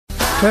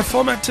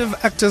Performative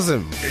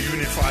Activism,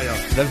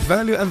 the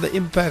value and the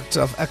impact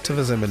of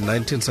activism in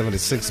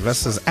 1976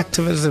 versus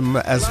activism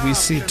as we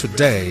see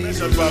today.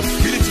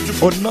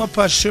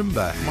 Onopa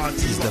Shumba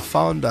is the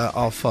founder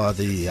of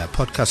the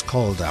podcast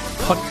called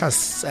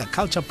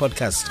Kulcha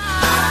Podcast.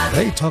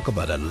 They talk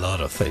about a lot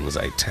of things,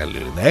 I tell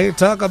you. They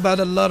talk about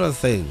a lot of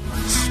things.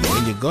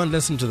 When you go and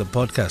listen to the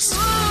podcast,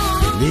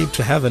 you need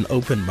to have an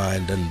open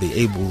mind and be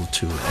able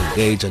to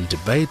engage and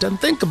debate and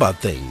think about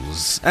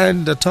things.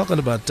 And talking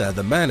about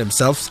the man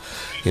himself,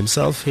 he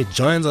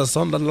joins us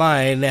on the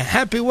line.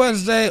 Happy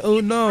Wednesday,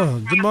 Uno.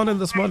 Good morning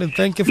this morning.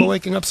 Thank you for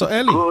waking up so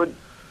early.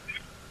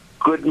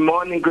 Good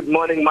morning,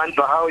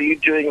 Manto. How are you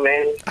doing,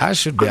 man?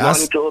 Good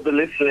morning to all the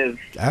listeners.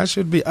 I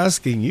should be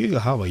asking you,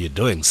 how are you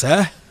doing,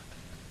 sir?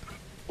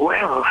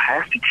 Well, I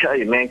have to tell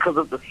you, man, because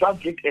of the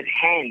subject at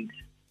hand,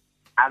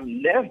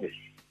 I'm nervous.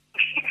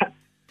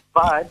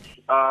 But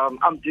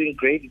I'm doing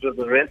great. It was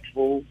a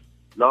restful,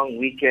 long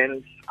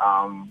weekend.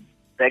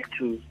 Back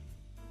to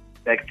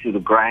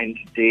the grind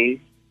today.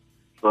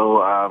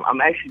 So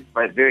I'm actually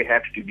very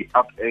happy to be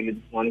up early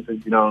this morning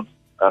because,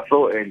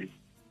 so early.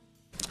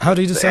 How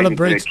did you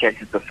celebrate?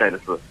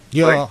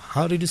 Yeah,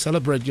 how did you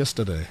celebrate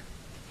yesterday?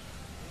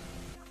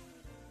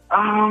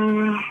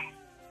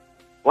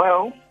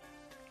 Well,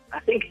 I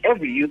think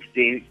every Youth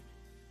Day,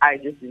 I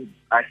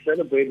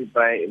celebrated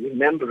by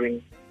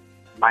remembering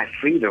my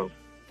freedom,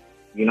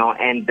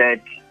 and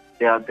that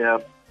there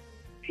are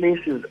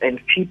places and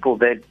people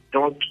that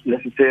don't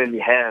necessarily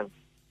have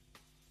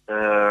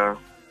the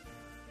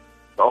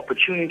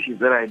opportunities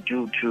that I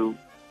do to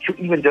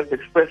even just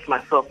express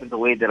myself in the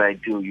way that I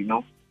do,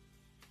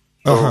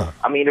 So,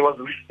 I mean, it was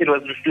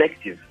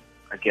reflective,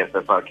 I guess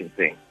that's how I can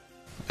say.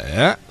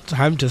 Yeah,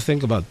 time to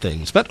think about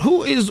things. But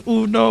who is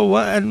Uno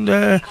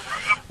and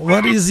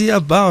what is he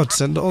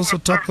about? And also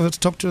talk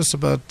to us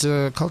about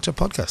Kulcha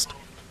Podcast.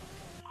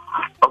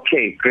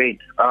 Okay, great.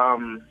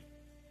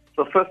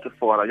 So first of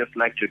all, I'd just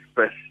like to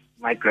express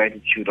my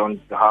gratitude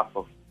on behalf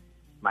of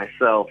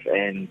myself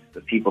and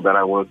the people that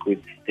I work with,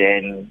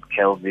 Dan,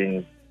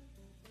 Kelvin,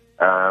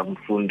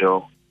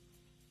 Fundo,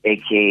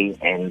 AK,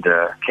 and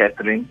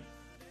Catherine.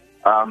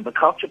 The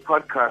Kulcha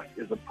Podcast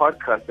is a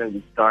podcast that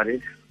we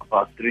started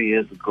about 3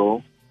 years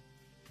ago.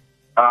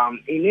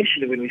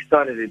 Initially, when we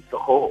started it,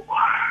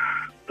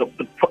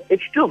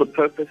 it's still the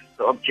purpose,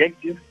 the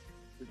objective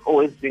has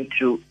always been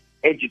to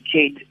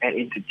educate and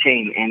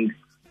entertain. And,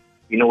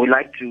 we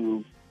like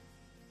to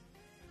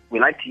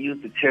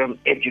use the term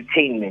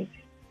edutainment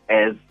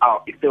as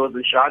if there was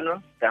a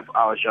genre, that's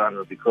our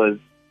genre, because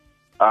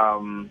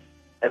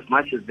as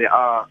much as there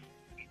are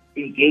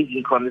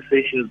engaging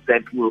conversations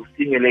that will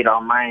stimulate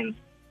our minds,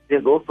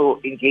 there's also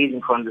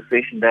engaging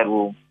conversation that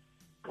will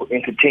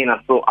entertain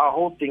us. So our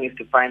whole thing is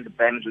to find the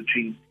balance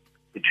between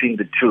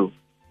the two.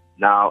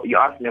 Now, you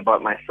asked me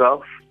about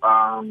myself.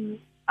 I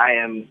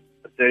am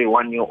a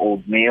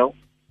 31-year-old male.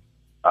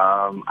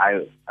 I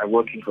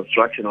work in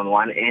construction on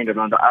one end, and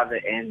on the other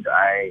end,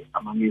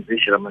 I'm a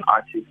musician. I'm an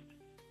artist.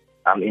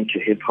 I'm into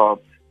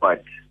hip-hop,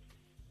 but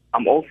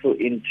I'm also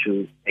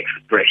into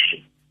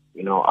expression.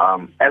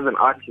 As an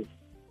artist,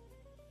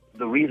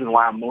 the we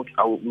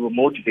were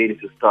motivated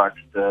to start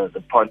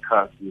the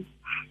podcast is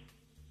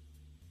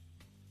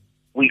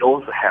we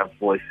also have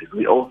voices.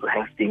 We also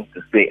have things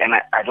to say. And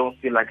I don't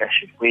feel like I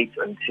should wait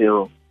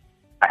until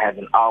I have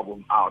an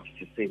album out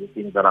to say the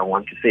things that I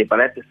want to say.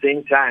 But at the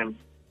same time,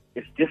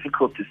 it's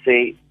difficult to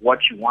say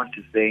what you want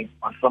to say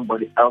on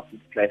somebody else's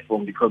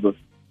platform because of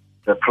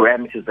the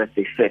parameters that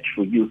they set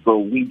for you. So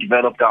we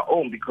developed our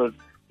own because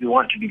we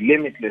want to be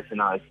limitless in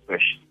our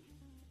expression.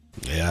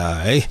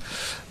 Yeah,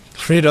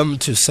 freedom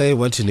to say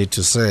what you need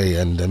to say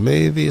and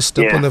maybe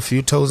step on a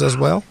few toes as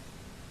well.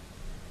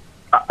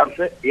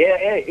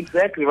 Yeah,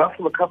 exactly.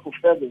 Ruffle a couple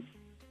feathers.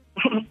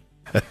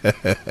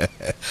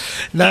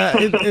 Now,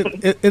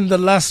 in the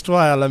last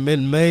while,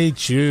 May,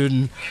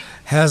 June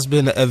has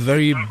been a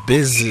very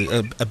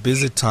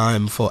busy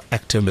time for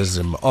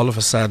activism. All of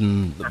a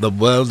sudden, the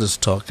world is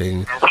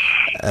talking,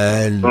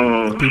 and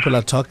people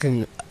are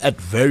talking at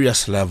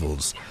various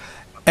levels.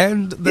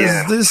 And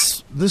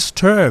there's this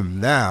term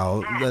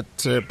now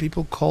that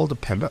people call the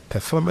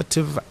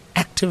performative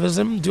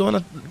activism. Do you want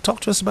to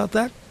talk to us about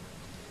that?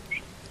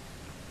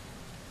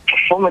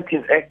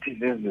 Performative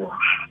activism.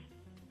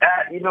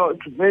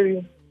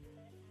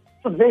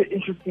 It's a very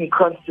interesting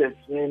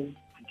concept, man,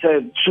 to tell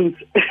you the truth.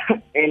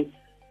 And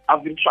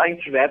I've been trying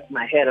to wrap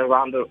my head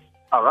around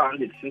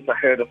it since I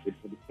heard of it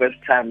for the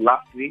first time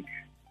last week.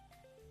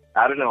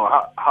 I don't know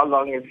how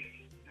long has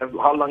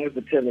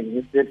the term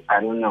existed.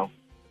 I don't know.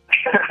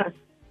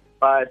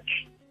 But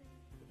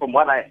from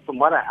what I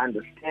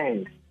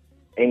understand,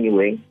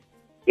 anyway,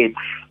 it's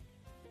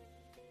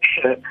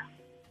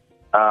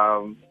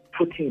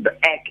putting the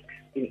act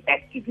in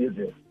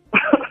activism.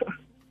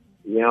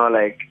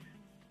 Like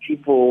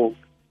people,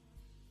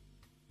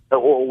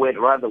 or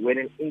when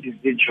an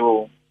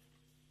individual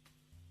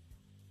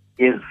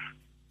is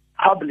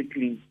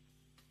publicly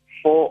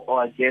for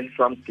or against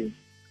something,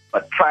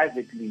 but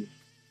privately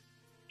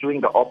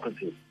doing the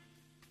opposite.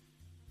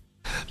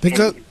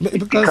 Because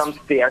it becomes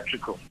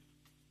theatrical.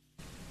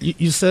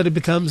 You said it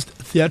becomes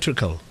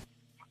theatrical.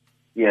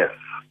 Yes.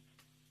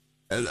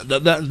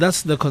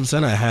 That's the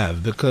concern I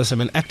have, because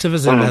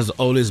activism has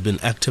always been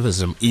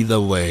activism either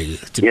way,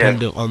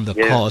 depending on the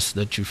cause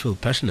that you feel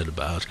passionate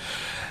about.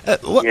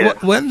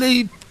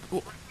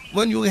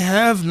 When you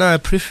have now a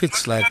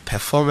prefix like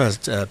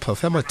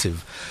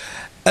performative,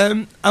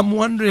 I'm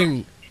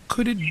wondering,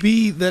 could it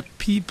be that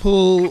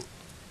people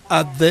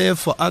are there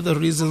for other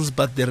reasons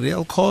but the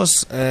real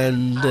cause,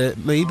 and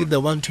maybe they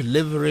want to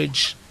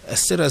leverage a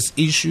serious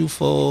issue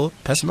for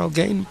personal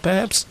gain,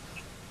 perhaps?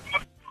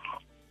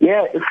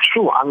 Yeah, it's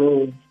true.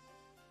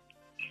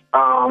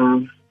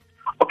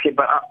 Okay,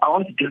 but I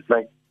want to just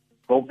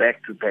go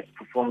back to that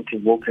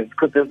performative wokeness,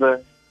 because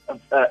there's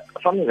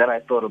something that I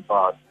thought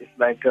about. It's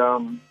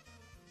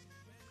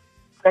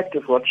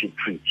practice what you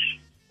preach,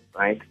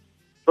 right?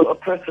 So a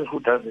person who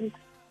doesn't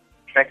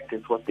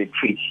practice what they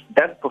preach,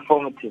 that's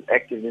performative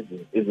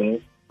activism, isn't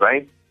it?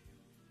 Right?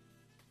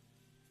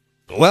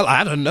 Well,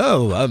 I don't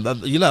know.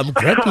 I'm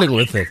grappling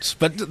with it.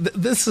 But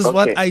this is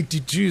what I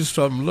deduce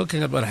from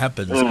looking at what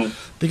happens.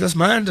 Because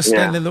my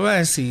understanding, the way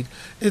I see it,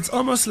 it's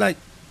almost like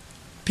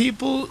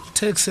people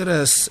take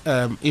serious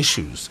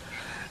issues.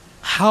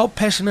 How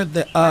passionate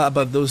they are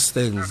about those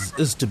things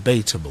is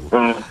debatable.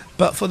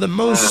 But for the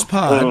most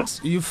part,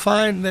 you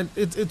find that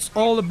it's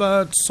all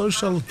about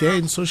social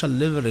gain, social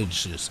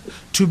leverages,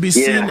 to be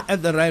seen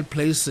at the right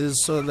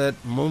places so that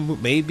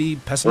maybe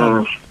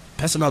personal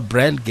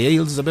brand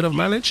gains a bit of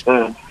mileage.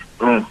 The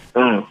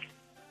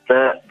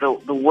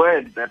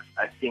word that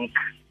I think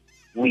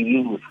we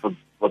use for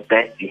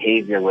that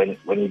behavior when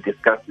we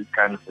discuss this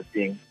kind of a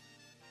thing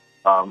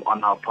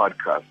on our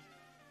podcast,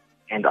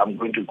 and I'm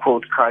going to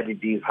quote Cardi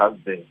B's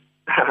husband,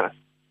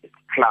 it's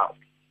clout.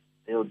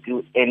 They'll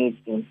do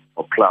anything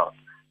for clout.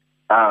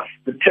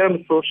 The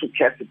term social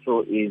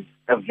capital is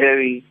it's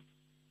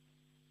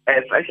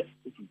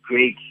a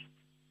great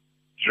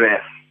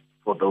dress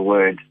for the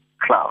word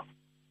clout.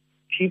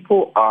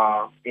 People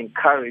are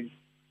encouraged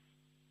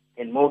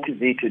and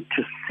motivated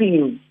to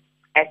seem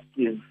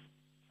active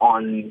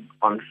on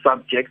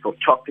subjects or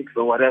topics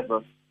or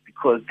whatever,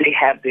 because they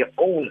have their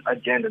own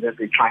agenda that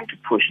they're trying to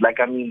push.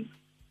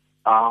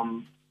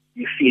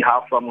 You see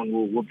how someone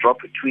will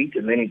drop a tweet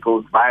and then it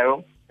goes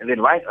viral, and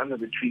then right under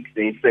the tweet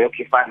they say,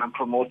 okay, fine, I'm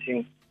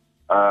promoting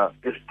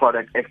this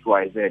product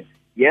XYZ.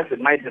 Yes, it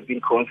might have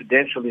been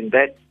coincidental in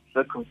that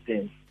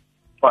circumstance,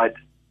 but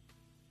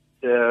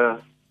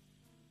the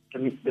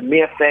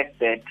mere fact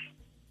that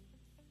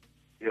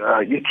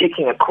you're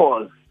taking a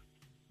cause,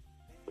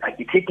 like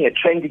you're taking a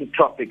trending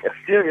topic, a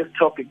serious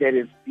topic that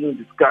is being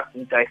discussed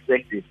and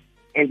dissected,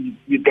 and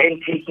you're then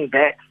taking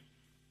that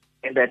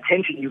and the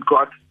attention you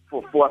got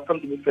for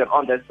something you said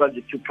on that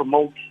subject to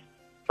promote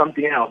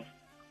something else,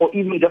 or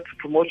even just to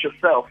promote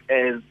yourself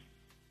as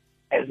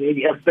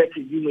maybe a better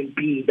human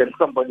being than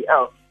somebody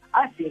else.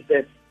 I think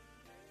that's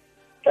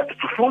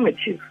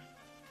performative.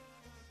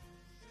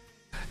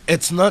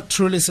 It's not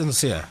truly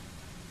sincere.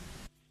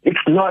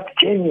 It's not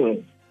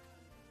genuine.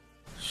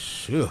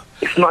 Sure.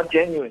 It's not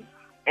genuine.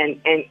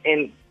 And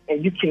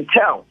you can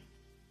tell.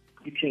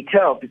 You can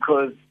tell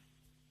because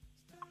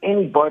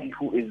anybody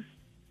who is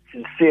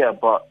sincere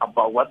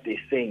about what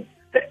they're saying,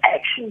 the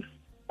actions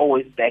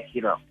always back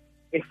it up.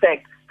 In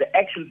fact, the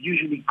actions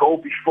usually go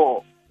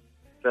before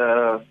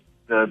the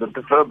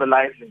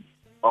verbalizing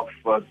of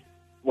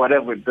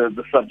whatever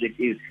the subject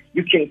is.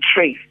 You can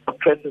trace a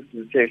person's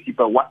sincerity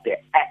by what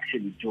they're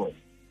actually doing.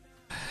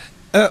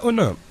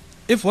 No.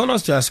 If one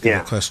was to ask you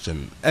a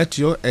question, at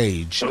your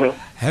age,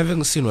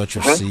 having seen what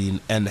you've seen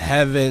and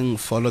having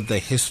followed the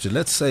history,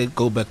 let's say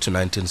go back to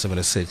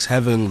 1976,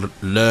 having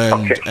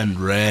learned and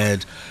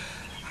read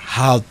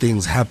how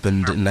things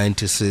happened in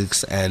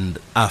 96 and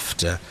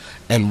after,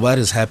 and what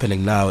is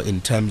happening now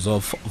in terms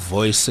of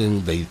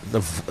voicing in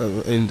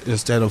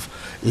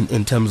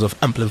terms of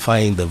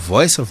amplifying the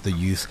voice of the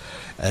youth,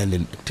 and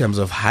in terms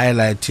of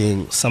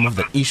highlighting some of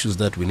the issues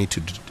that we need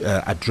to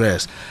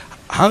address.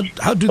 How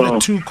do the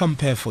two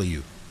compare for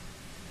you?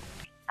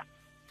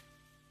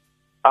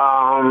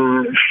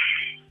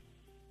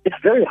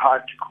 It's very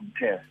hard to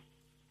compare.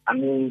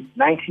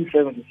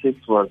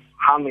 1976 was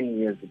how many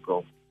years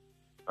ago,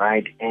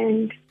 right?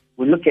 And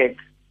we look at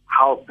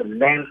how the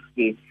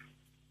landscape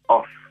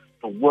of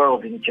the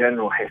world in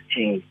general has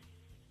changed.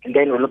 And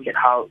then we look at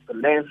how the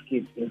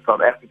landscape in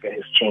South Africa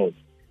has changed,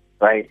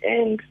 right?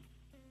 And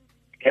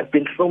there have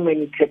been so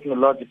many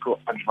technological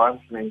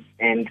advancements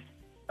and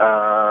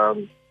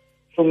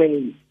so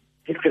many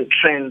different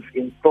trends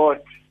in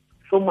thought.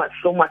 So much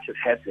has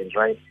happened,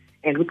 right?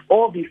 And with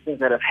all these things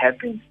that have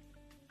happened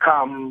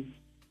come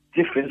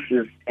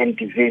differences and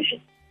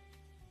division,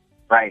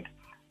 right?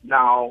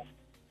 Now,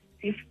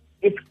 if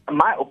it's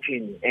my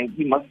opinion, and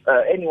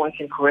anyone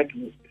can correct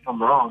me if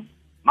I'm wrong,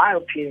 my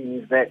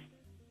opinion is that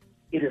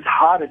it is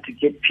harder to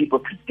get people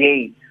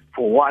today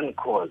for one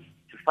cause,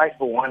 to fight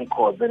for one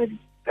cause than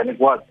it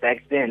was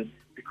back then,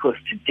 because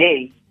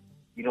today,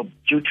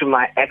 due to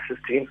my access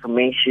to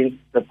information,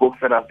 the books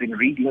that I've been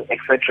reading,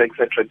 etc.,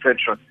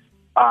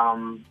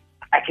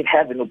 I can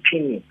have an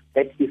opinion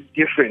that is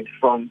different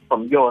from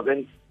yours.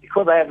 And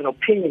because I have an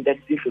opinion that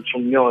differs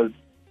from yours,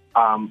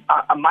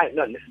 I might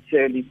not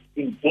necessarily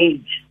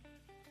engage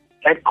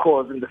that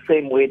cause in the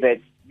same way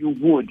that you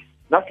would.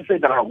 Not to say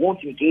that I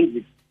won't engage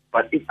it,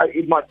 but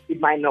it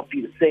might not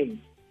be the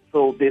same.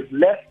 So there's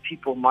less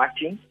people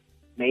marching,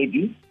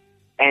 maybe,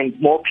 and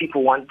more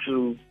people want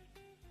to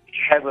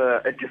have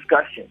a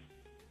discussion.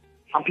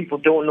 Some people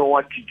don't know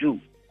what to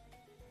do.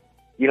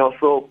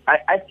 So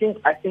I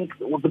think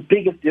the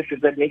biggest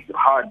difference that makes it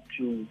hard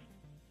to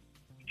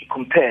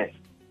compare.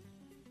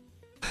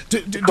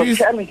 Because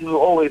challenges will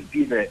always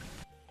be there.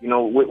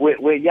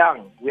 We're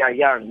young. We are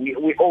young.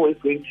 We're always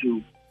going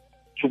to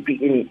be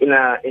in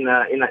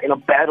a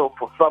battle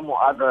for some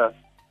or other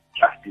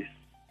justice,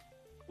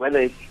 whether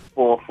it's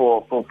for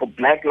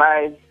black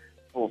lives,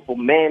 for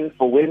men,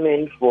 for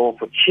women, for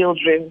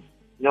children,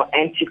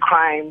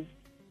 anti-crime,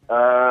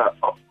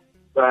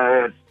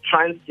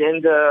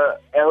 transgender,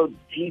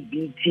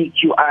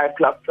 LGBTQI++.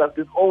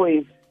 There's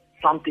always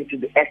something to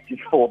be active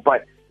for.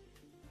 But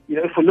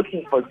if we're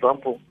looking, for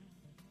example,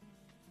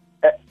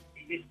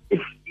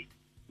 if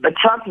the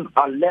chances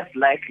are less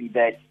likely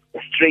that a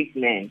straight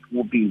man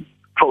will be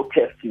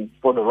protesting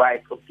for the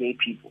rights of gay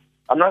people.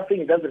 I'm not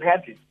saying it doesn't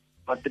happen,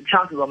 but the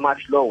chances are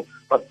much lower.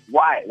 But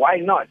why? Why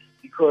not?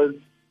 Because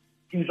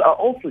these are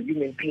also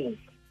human beings,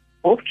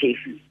 both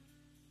cases.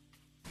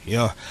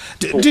 Yeah.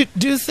 Do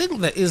you think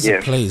there is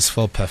a place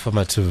for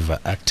performative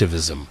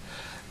activism?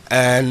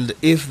 And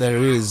if there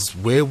is,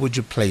 where would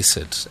you place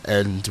it?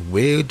 And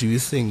where do you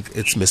think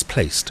it's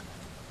misplaced?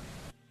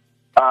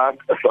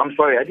 So I'm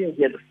sorry, I didn't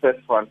hear the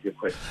first part of your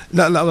question.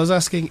 No, I was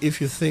asking if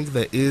you think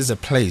there is a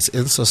place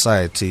in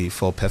society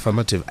for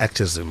performative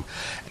activism.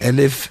 And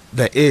if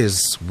there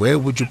is, where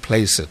would you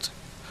place it?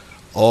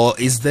 Or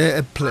is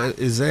there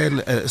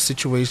a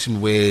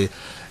situation where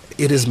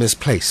it is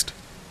misplaced?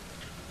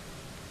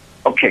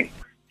 Okay,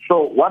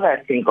 so what I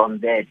think on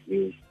that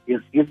is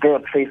there a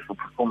place for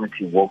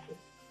performative working?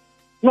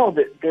 No,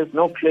 there's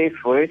no place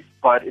for it,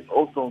 but it's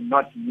also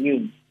not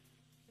new.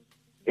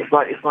 It's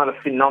not a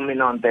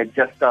phenomenon that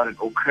just started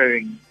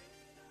occurring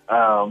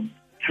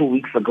 2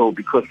 weeks ago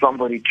because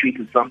somebody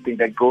tweeted something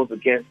that goes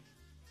against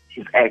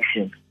his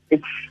action.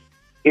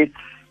 It's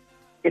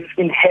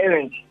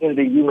inherent in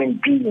the human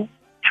being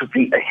to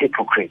be a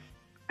hypocrite,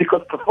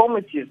 because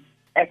performative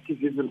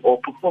activism or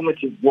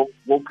performative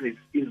wokeness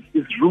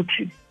is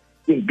rooted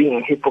in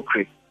being a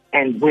hypocrite,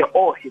 and we're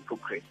all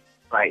hypocrites,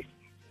 right?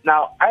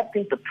 Now, I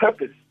think the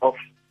purpose of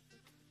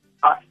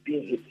us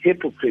being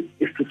hypocrites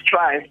is to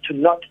strive to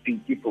not be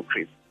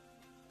hypocrites.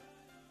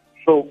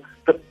 So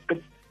the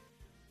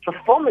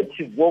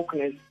performative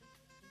wokeness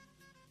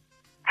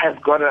has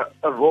got a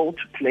role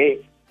to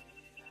play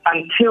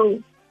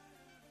until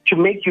to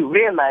make you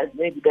realize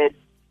maybe that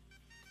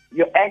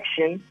your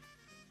action,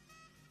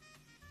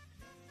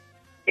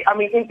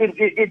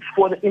 it's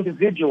for the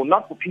individual,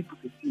 not for people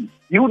to see.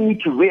 You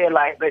need to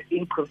realize that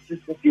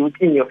inconsistency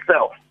within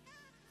yourself.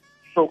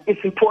 So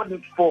it's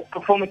important for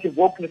performative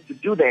wokeness to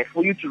do that,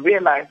 for you to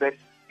realize that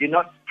you're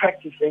not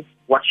practicing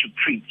what you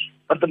preach.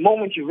 But the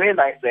moment you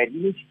realize that,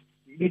 you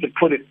need to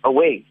put it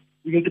away.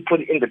 You need to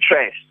put it in the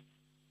trash.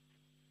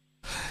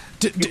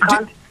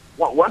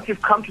 Once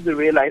you've come to the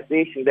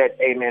realization that,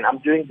 hey man, I'm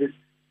doing this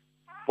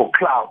for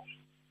clout,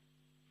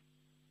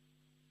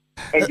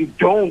 and you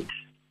don't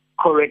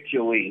correct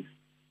your ways,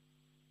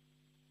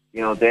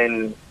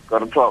 then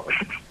got a problem.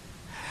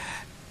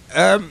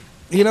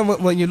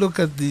 When you look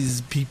at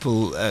these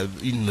people,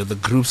 the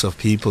groups of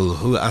people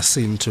who are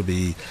seen to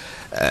be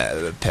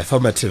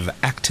performative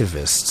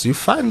activists, you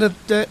find that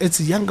it's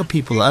younger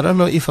people. I don't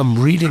know if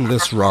I'm reading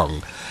this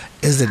wrong.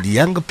 Is it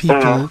younger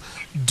people?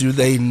 Do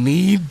they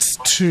need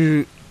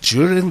to,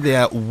 during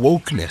their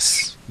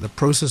wokeness, the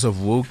process of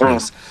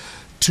wokeness,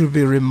 to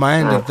be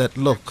reminded that,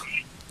 look,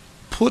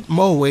 put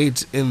more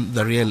weight in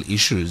the real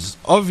issues?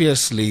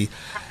 Obviously,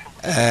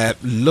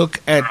 look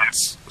at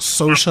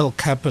social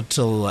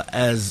capital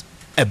as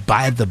a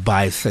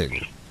by-the-by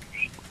thing,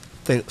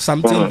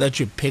 something that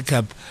you pick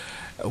up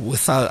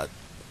without,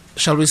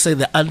 shall we say,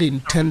 the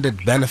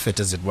unintended benefit,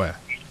 as it were.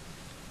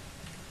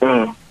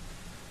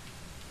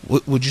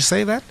 Would you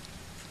say that?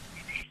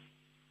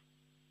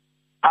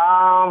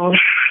 I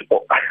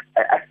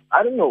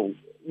don't know.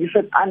 You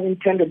said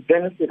unintended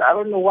benefit. I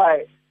don't know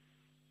why.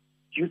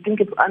 Do you think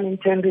it's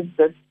unintended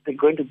that they're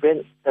going to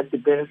benefit? I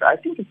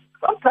think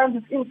sometimes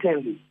it's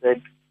intended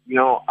that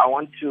I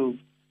want to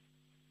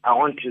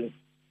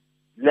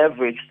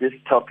leverage this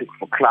topic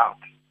for clout,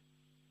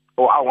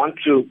 or I want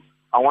to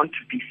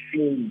be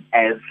seen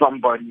as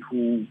somebody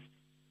who's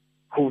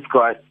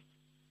got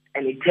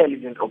an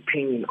intelligent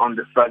opinion on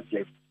the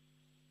subject,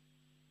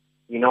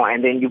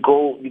 and then you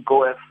go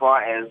as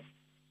far as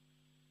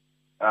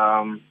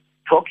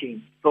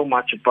talking so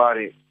much about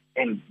it,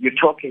 and your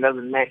talking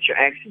doesn't match your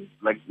actions,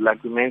 like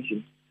we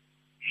mentioned.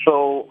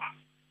 So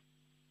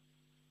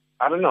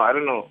I don't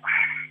know.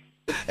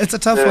 It's a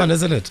tough one,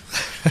 isn't it?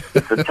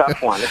 It's a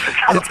tough one.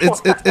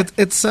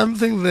 It's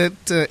something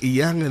that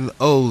young and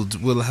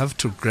old will have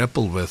to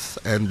grapple with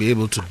and be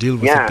able to deal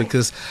with it,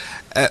 because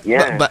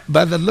but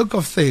by the look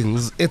of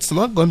things, it's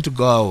not going to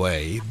go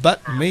away,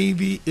 but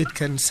maybe it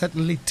can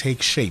certainly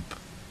take shape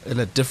in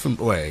a different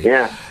way.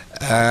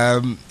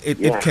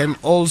 It can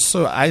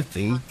also, I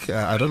think,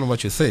 I don't know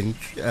what you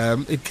think,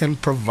 it can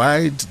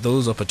provide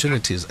those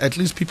opportunities. At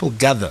least people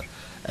gather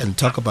and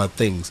talk about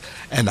things,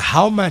 and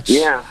how much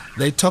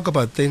they talk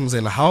about things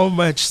and how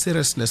much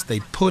seriousness they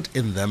put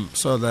in them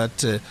so that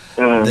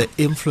the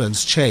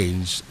influence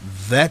change.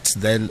 That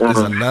then is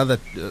another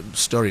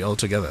story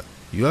altogether.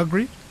 You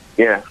agree?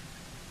 Yes,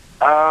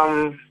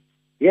 I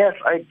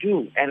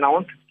do. And I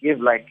want to give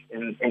like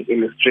an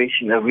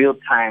illustration, a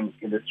real-time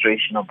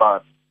illustration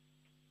about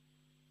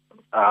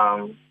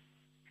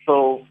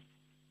so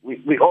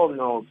we all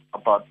know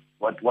about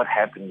what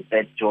happened with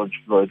that George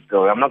Floyd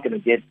story. I'm not going to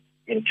get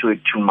into it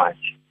too much,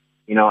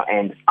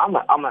 and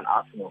I'm an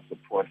Arsenal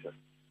supporter,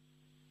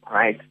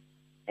 right?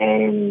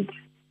 And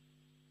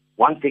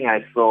one thing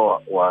I saw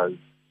was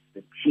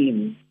the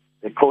team,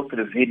 they posted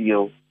a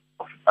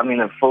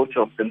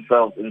photo of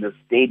themselves in the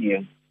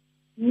stadium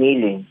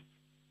kneeling,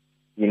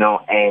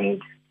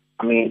 and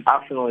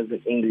Arsenal is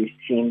an English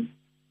team.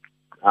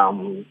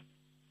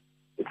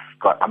 It's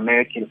got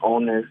American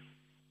owners,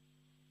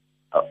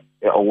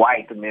 a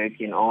white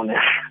American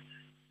owner,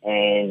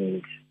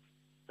 and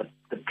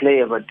the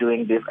players are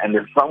doing this, and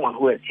there's someone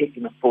who had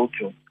taken a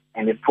photo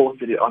and they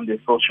posted it on their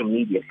social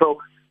media. So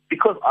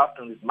because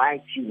Arsenal is my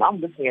team, I'm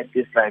looking at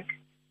this like,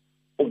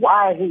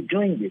 why are they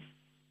doing this?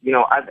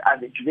 Are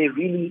they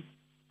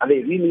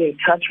really in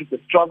touch with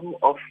the struggle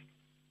of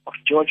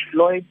George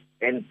Floyd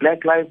and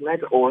Black Lives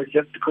Matter, or it's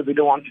just because they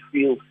don't want to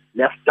feel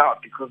left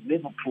out because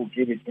Liverpool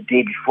did it the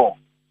day before?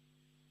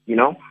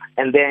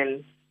 And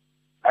then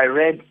I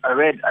read,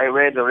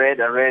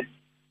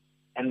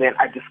 and then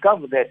I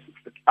discovered that it's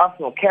the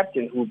Arsenal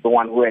captain who's the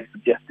one who had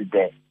suggested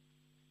that,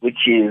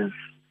 which is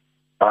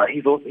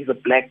he's a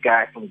black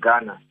guy from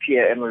Ghana,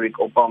 Pierre-Emerick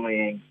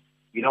Aubameyang,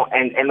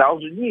 and I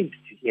was relieved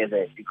to hear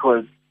that,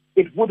 because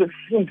it would have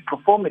seemed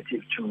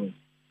performative to me,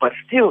 but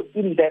still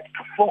in that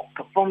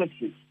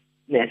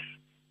performativeness,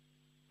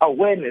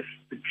 awareness,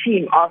 the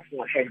team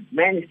Arsenal had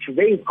managed to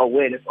raise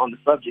awareness on the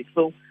subject.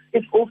 So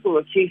it's also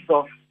a case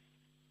of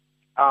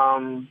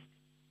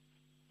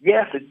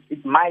yes,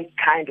 it might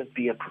kind of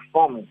be a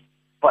performance,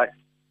 but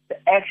the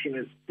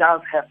action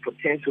does have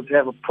potential to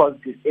have a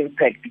positive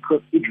impact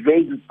because it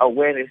raises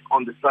awareness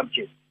on the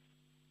subject.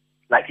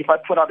 Like if I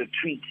put out a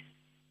tweet,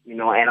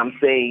 and I'm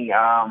saying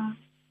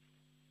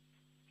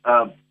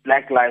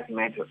Black Lives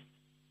Matter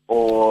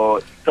or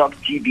Stop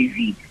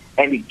GBV,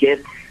 and it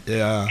gets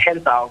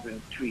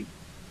 10,000 tweets,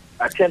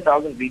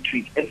 10,000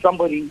 retweets, and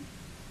somebody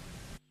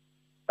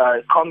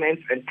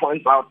comments and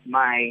points out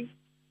my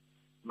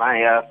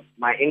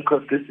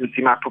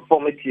inconsistency, my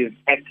performative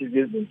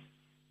activism.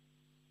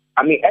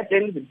 At the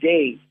end of the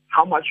day,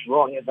 how much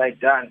wrong have I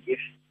done if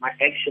my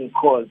action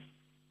caused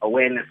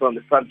awareness on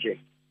the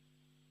subject?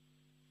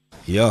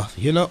 Yeah,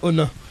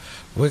 Uno,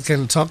 we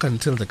can talk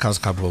until the cows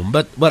come home.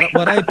 But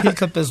what I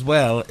pick up as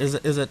well is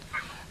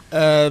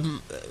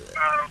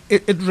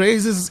it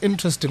raises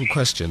interesting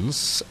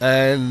questions,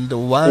 and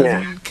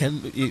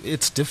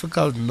it's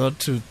difficult not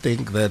to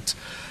think that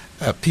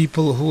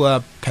people who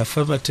are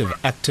performative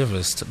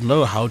activists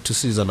know how to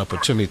seize an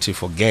opportunity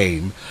for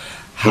gain.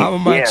 How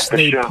much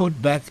they put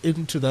back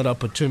into that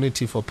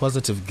opportunity for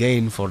positive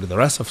gain for the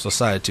rest of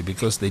society,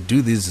 because they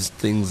do these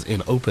things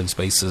in open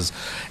spaces,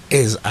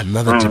 is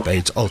another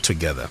debate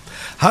altogether.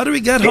 How do we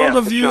get hold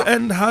of you,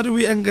 and how do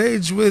we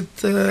engage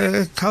with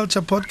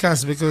Kulcha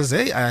Podcast? Because,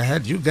 hey, I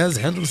had you guys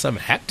handle some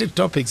hectic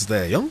topics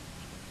there, yo.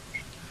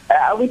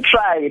 We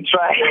try.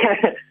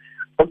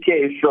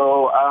 Okay,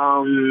 so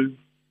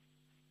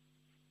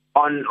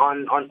on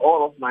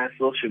all of my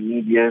social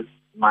medias,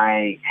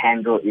 my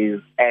handle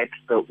is at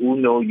the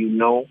Uno You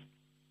Know,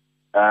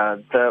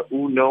 the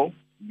Uno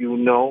You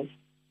Know,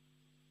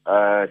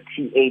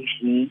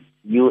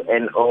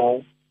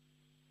 THEUNOYOUKNOW,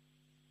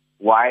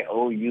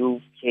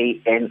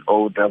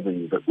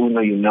 the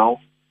Uno You Know,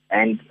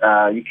 and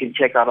you can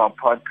check out our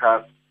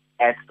podcast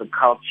at the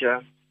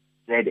Kulcha,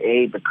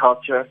 ZA, the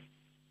Culture.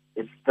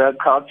 It's the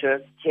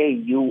Culture,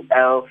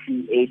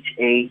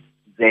 KULCHAZA.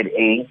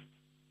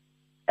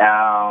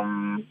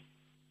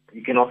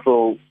 You can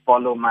also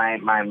follow my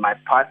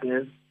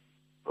partners,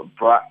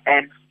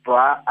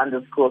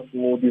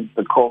 @Bra_Smoothies,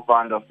 the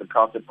co-founder of the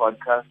Kulcha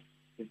Podcast.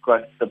 We've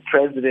got the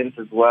president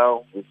as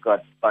well. We've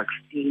got Buck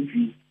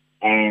Stevie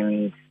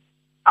and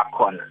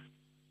Akona.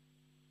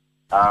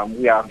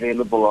 We are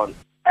available on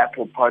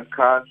Apple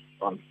Podcasts,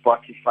 on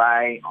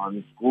Spotify,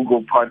 on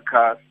Google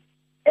Podcasts.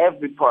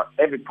 Every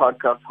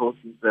podcast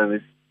hosting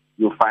service,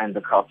 you'll find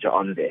the Kulcha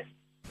on there.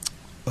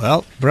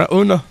 Well, Bra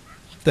Uno,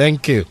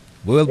 thank you.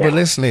 We'll be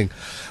listening.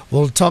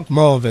 We'll talk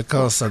more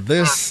because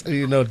this,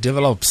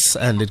 develops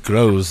and it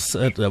grows.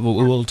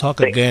 We'll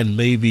talk again.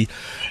 Maybe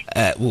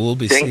we'll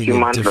be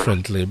seeing it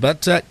differently.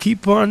 But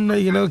keep on,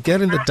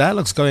 getting the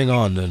dialogues going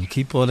on and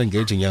keep on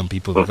engaging young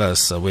people with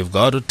us. We've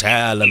got to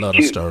tell a lot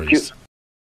of stories.